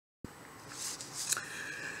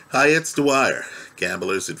Hi, it's Dwyer.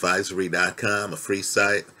 GamblersAdvisory.com, a free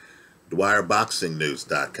site.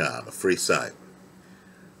 dwyerboxingnews.com, a free site.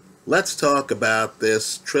 Let's talk about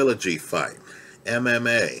this trilogy fight.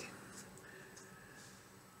 MMA.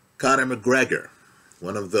 Conor McGregor,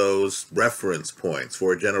 one of those reference points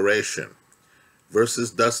for a generation,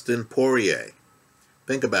 versus Dustin Poirier.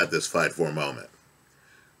 Think about this fight for a moment.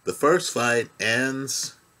 The first fight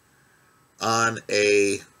ends on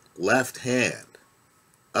a left hand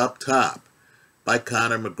up top by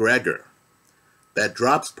Conor McGregor that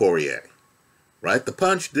drops Poirier, right? The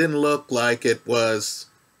punch didn't look like it was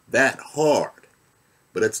that hard,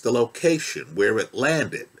 but it's the location where it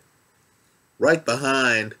landed, right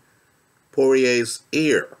behind Poirier's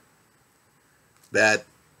ear, that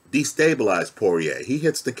destabilized Poirier. He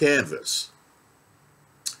hits the canvas.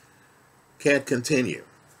 Can't continue.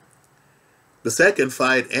 The second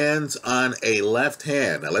fight ends on a left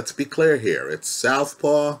hand. Now let's be clear here. It's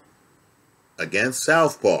southpaw against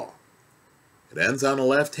southpaw. It ends on a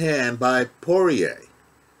left hand by Poirier.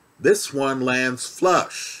 This one lands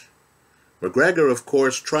flush. McGregor, of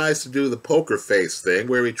course, tries to do the poker face thing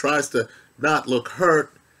where he tries to not look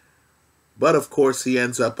hurt, but of course he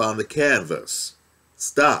ends up on the canvas,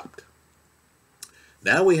 stopped.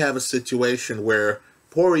 Now we have a situation where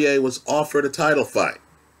Poirier was offered a title fight.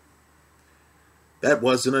 That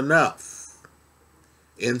wasn't enough.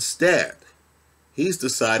 Instead, he's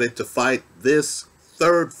decided to fight this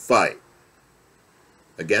third fight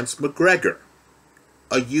against McGregor,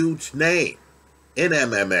 a huge name in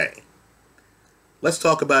MMA. Let's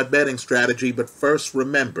talk about betting strategy, but first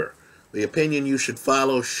remember, the opinion you should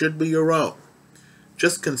follow should be your own.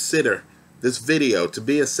 Just consider this video to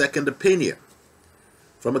be a second opinion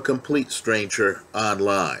from a complete stranger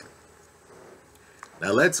online.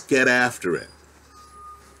 Now let's get after it.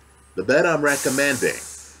 The bet I'm recommending,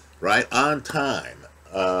 right on time,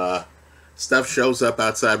 stuff shows up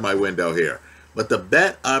outside my window here, but the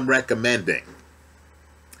bet I'm recommending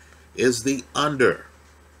is the under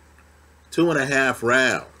 2.5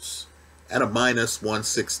 rounds at a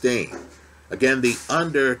 -116. Again, the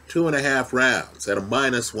under 2.5 rounds at a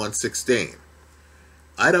 -116.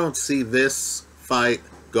 I don't see this fight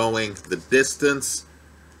going the distance,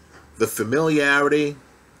 the familiarity,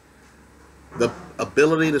 the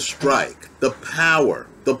ability to strike, the power,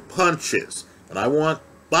 the punches. And I want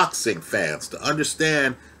boxing fans to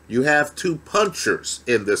understand you have two punchers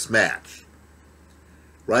in this match.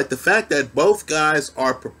 Right? The fact that both guys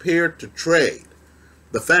are prepared to trade,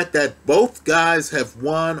 the fact that both guys have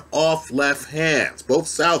won off left hands, both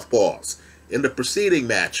southpaws, in the preceding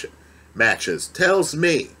matches tells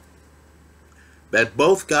me that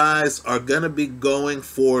both guys are going to be going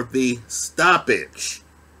for the stoppage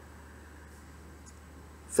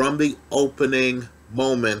from the opening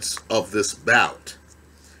moments of this bout.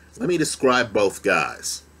 Let me describe both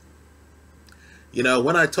guys. You know,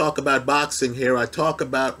 when I talk about boxing here, I talk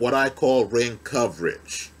about what I call ring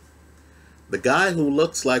coverage. The guy who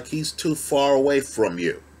looks like he's too far away from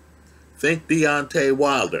you. Think Deontay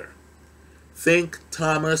Wilder. Think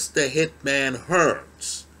Thomas the Hitman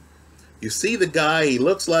Hearns. You see the guy, he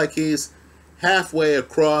looks like he's halfway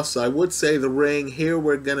across, I would say the ring. Here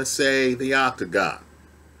we're going to say the octagon.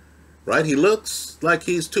 Right? He looks like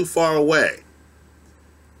he's too far away.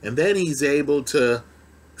 And then he's able to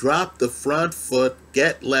drop the front foot,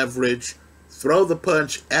 get leverage, throw the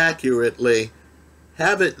punch accurately,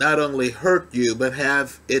 have it not only hurt you, but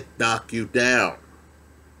have it knock you down.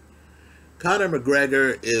 Conor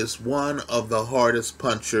McGregor is one of the hardest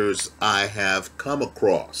punchers I have come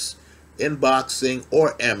across in boxing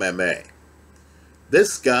or MMA.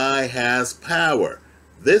 This guy has power.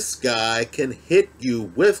 This guy can hit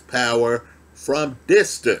you with power from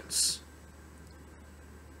distance.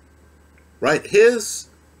 Right? His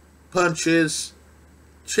punches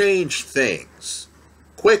change things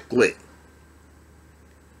quickly.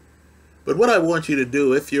 But what I want you to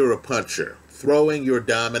do if you're a puncher, throwing your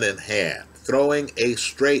dominant hand, throwing a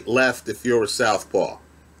straight left if you're a southpaw,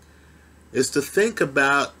 is to think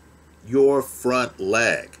about your front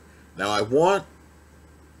leg. Now I want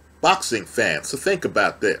boxing fans to think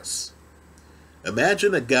about this.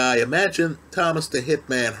 Imagine a guy, imagine Thomas the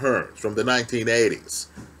Hitman Hearns from the 1980s,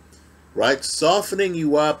 right? Softening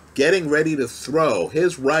you up, getting ready to throw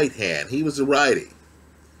his right hand. He was a righty.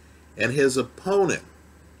 And his opponent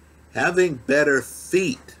having better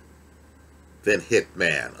feet than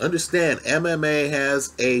Hitman. Understand, MMA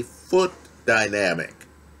has a foot dynamic.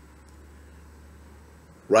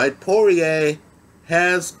 Right? Poirier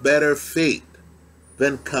has better feet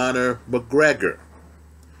than Conor McGregor.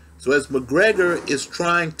 So as McGregor is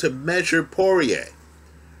trying to measure Poirier,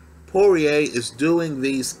 Poirier is doing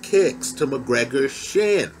these kicks to McGregor's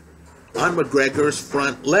shin, on McGregor's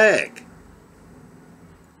front leg.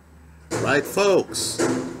 Right, folks?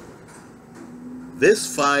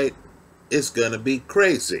 This fight is going to be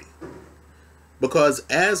crazy. Because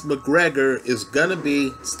as McGregor is going to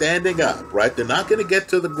be standing up, right? They're not going to get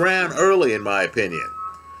to the ground early, in my opinion.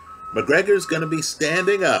 McGregor's going to be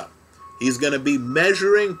standing up. He's going to be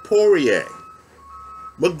measuring Poirier.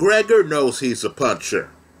 McGregor knows he's a puncher.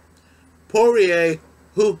 Poirier,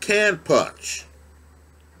 who can punch?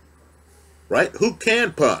 Right? Who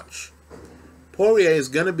can punch? Poirier is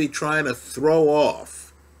going to be trying to throw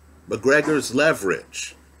off McGregor's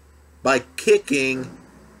leverage by kicking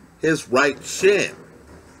his right shin.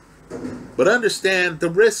 But understand the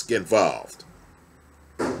risk involved.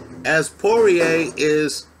 As Poirier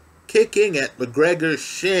is kicking at McGregor's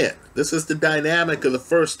shin, this is the dynamic of the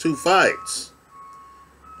first two fights.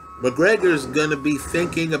 McGregor's going to be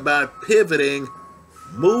thinking about pivoting,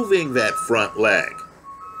 moving that front leg,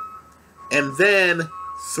 and then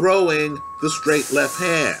throwing the straight left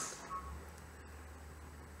hand.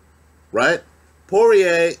 Right?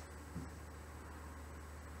 Poirier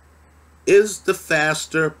is the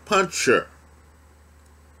faster puncher.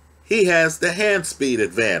 He has the hand speed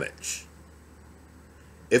advantage.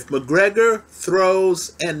 If McGregor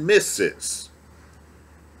throws and misses,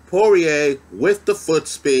 Poirier, with the foot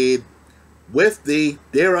speed, with the,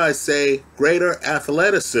 dare I say, greater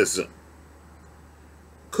athleticism,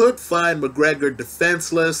 could find McGregor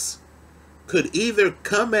defenseless, could either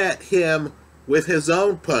come at him with his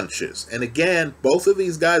own punches, and again, both of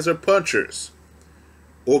these guys are punchers,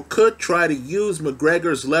 or could try to use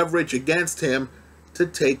McGregor's leverage against him to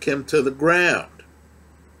take him to the ground.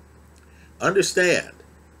 Understand,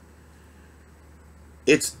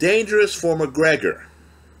 it's dangerous for McGregor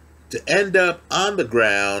to end up on the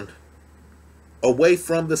ground away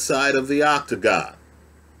from the side of the octagon.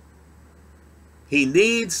 He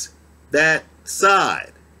needs that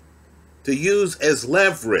side to use as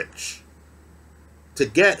leverage to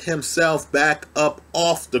get himself back up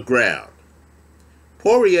off the ground.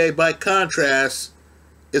 Poirier, by contrast,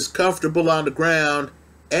 is comfortable on the ground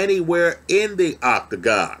anywhere in the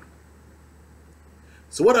octagon.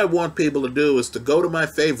 So what I want people to do is to go to my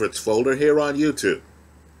favorites folder here on YouTube.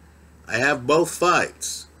 I have both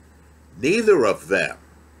fights. Neither of them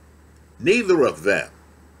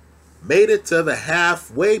made it to the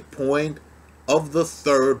halfway point of the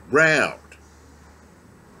third round.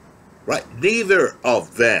 Right? Neither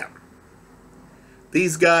of them.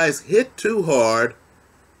 These guys hit too hard.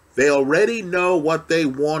 They already know what they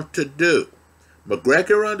want to do.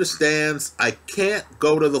 McGregor understands, I can't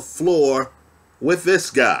go to the floor with this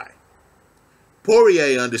guy.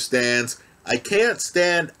 Poirier understands, I can't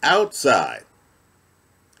stand outside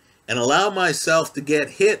and allow myself to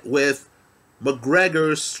get hit with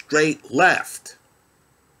McGregor's straight left.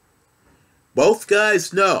 Both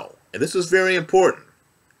guys know, and this is very important,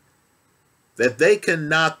 that they can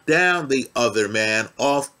knock down the other man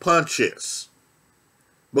off punches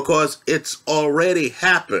because it's already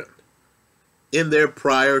happened in their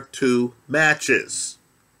prior two matches.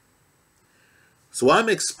 So I'm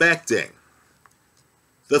expecting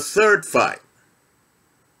the third fight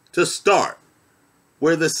to start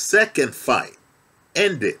where the second fight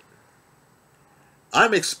ended.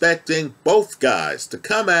 I'm expecting both guys to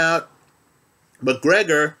come out,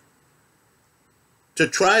 McGregor to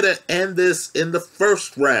try to end this in the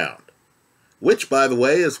first round, which, by the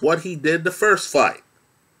way, is what he did the first fight.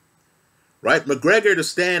 Right? McGregor to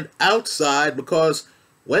stand outside because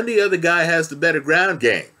when the other guy has the better ground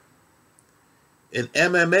game, in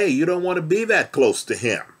MMA, you don't want to be that close to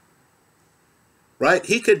him. Right?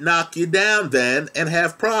 He could knock you down then and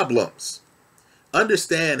have problems.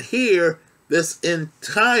 Understand here, this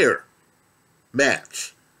entire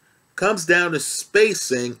match comes down to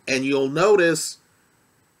spacing, and you'll notice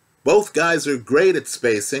both guys are great at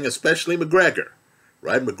spacing, especially McGregor.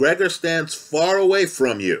 Right? McGregor stands far away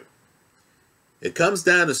from you. It comes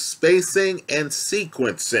down to spacing and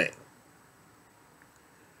sequencing.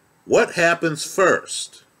 What happens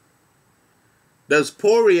first? Does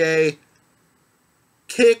Poirier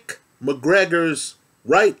kick McGregor's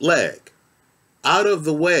right leg out of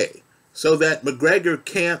the way so that McGregor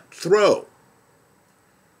can't throw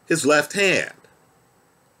his left hand?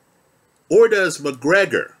 Or does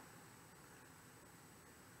McGregor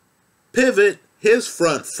pivot his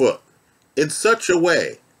front foot in such a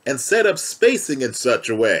way and set up spacing in such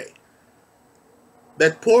a way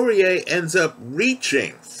that Poirier ends up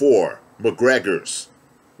reaching for McGregor's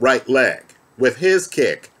right leg with his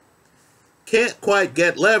kick, can't quite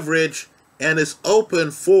get leverage, and is open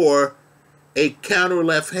for a counter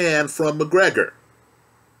left hand from McGregor.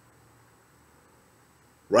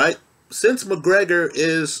 Right? Since McGregor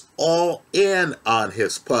is all in on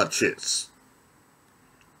his punches.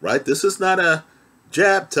 Right? This is not a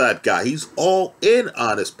jab type guy. He's all in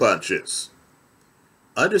on his punches.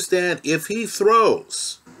 Understand, if he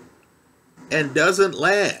throws and doesn't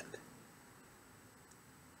land,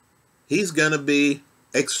 he's going to be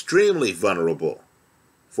extremely vulnerable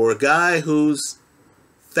for a guy who's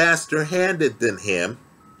faster-handed than him,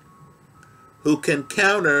 who can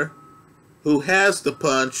counter, who has the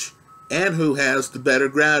punch, and who has the better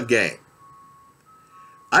ground game.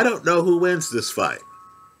 I don't know who wins this fight.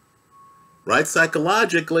 Right?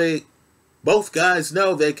 Psychologically, both guys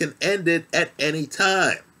know they can end it at any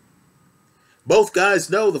time. Both guys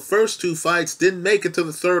know the first two fights didn't make it to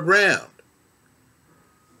the third round.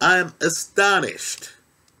 I'm astonished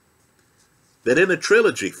that in a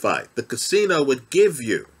trilogy fight, the casino would give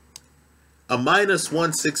you a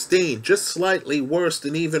 -116, just slightly worse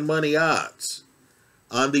than even money odds,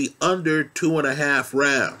 on the under 2.5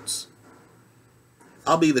 rounds.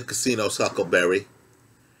 I'll be the casino's Huckleberry.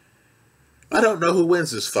 I don't know who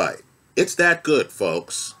wins this fight. It's that good,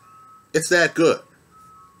 folks. It's that good.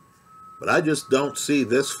 But I just don't see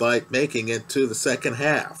this fight making it to the second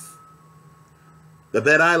half. The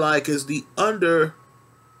bet I like is the under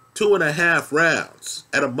 2.5 rounds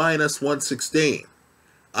at a -116.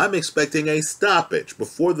 I'm expecting a stoppage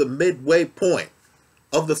before the midway point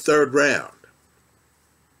of the third round.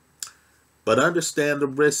 But understand the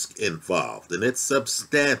risk involved, and it's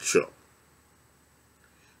substantial.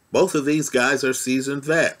 Both of these guys are seasoned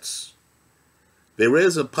vets. There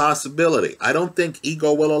is a possibility, I don't think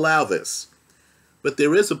ego will allow this, but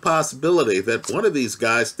there is a possibility that one of these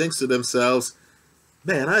guys thinks to themselves,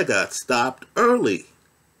 man, I got stopped early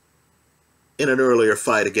in an earlier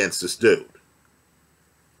fight against this dude.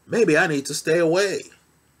 Maybe I need to stay away.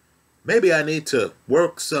 Maybe I need to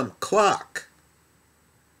work some clock.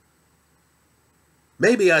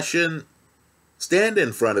 Maybe I shouldn't stand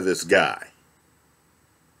in front of this guy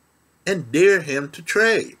and dare him to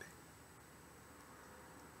trade.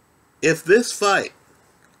 If this fight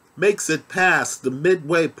makes it past the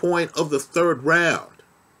midway point of the third round,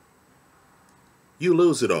 you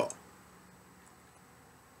lose it all.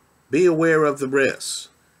 Be aware of the risks,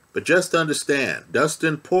 but just understand,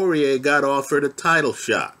 Dustin Poirier got offered a title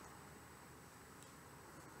shot.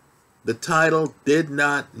 The title did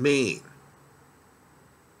not mean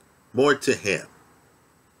more to him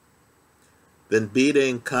than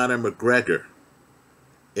beating Conor McGregor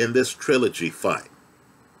in this trilogy fight.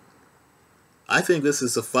 I think this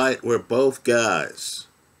is a fight where both guys,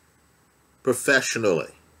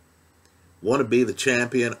 professionally, want to be the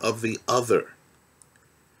champion of the other.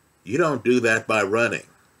 You don't do that by running.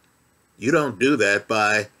 You don't do that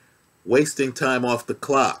by wasting time off the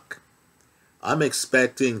clock. I'm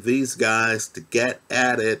expecting these guys to get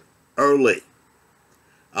at it early.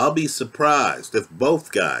 I'll be surprised if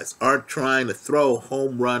both guys aren't trying to throw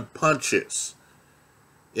home run punches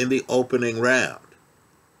in the opening round.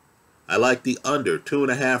 I like the under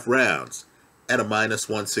 2.5 rounds at a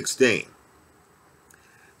 -116.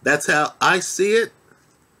 That's how I see it.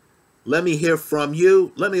 Let me hear from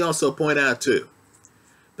you. Let me also point out, too,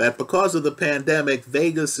 that because of the pandemic,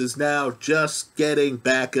 Vegas is now just getting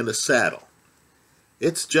back in the saddle.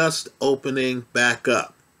 It's just opening back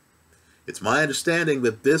up. It's my understanding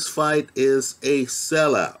that this fight is a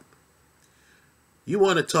sellout. You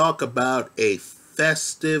want to talk about a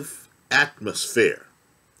festive atmosphere.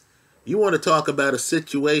 You want to talk about a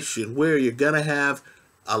situation where you're going to have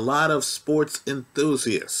a lot of sports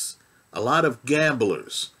enthusiasts, a lot of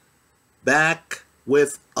gamblers, back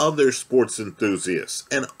with other sports enthusiasts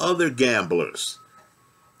and other gamblers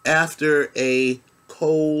after a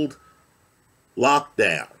cold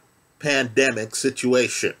lockdown, pandemic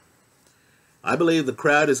situation. I believe the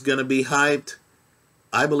crowd is going to be hyped.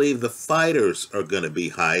 I believe the fighters are going to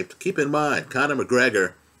be hyped. Keep in mind, Conor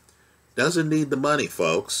McGregor doesn't need the money,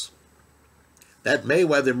 folks. That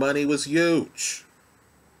Mayweather money was huge.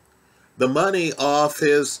 The money off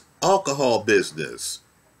his alcohol business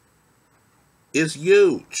is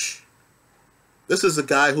huge. This is a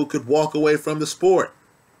guy who could walk away from the sport.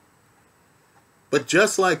 But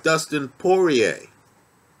just like Dustin Poirier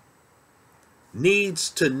needs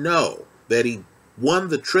to know that he won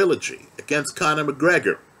the trilogy against Conor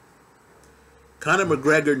McGregor, Conor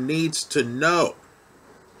McGregor needs to know,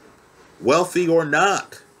 wealthy or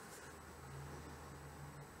not,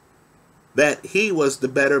 that he was the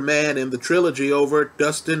better man in the trilogy over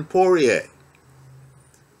Dustin Poirier.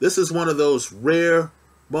 This is one of those rare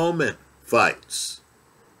moment fights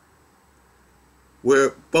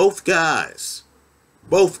where both guys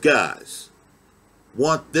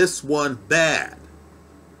want this one bad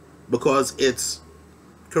because it's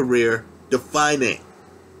career defining.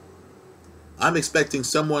 I'm expecting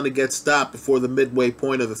someone to get stopped before the midway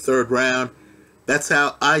point of the third round. That's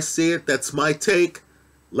how I see it. That's my take.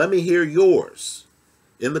 Let me hear yours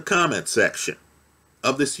in the comment section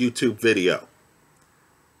of this YouTube video.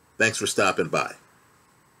 Thanks for stopping by.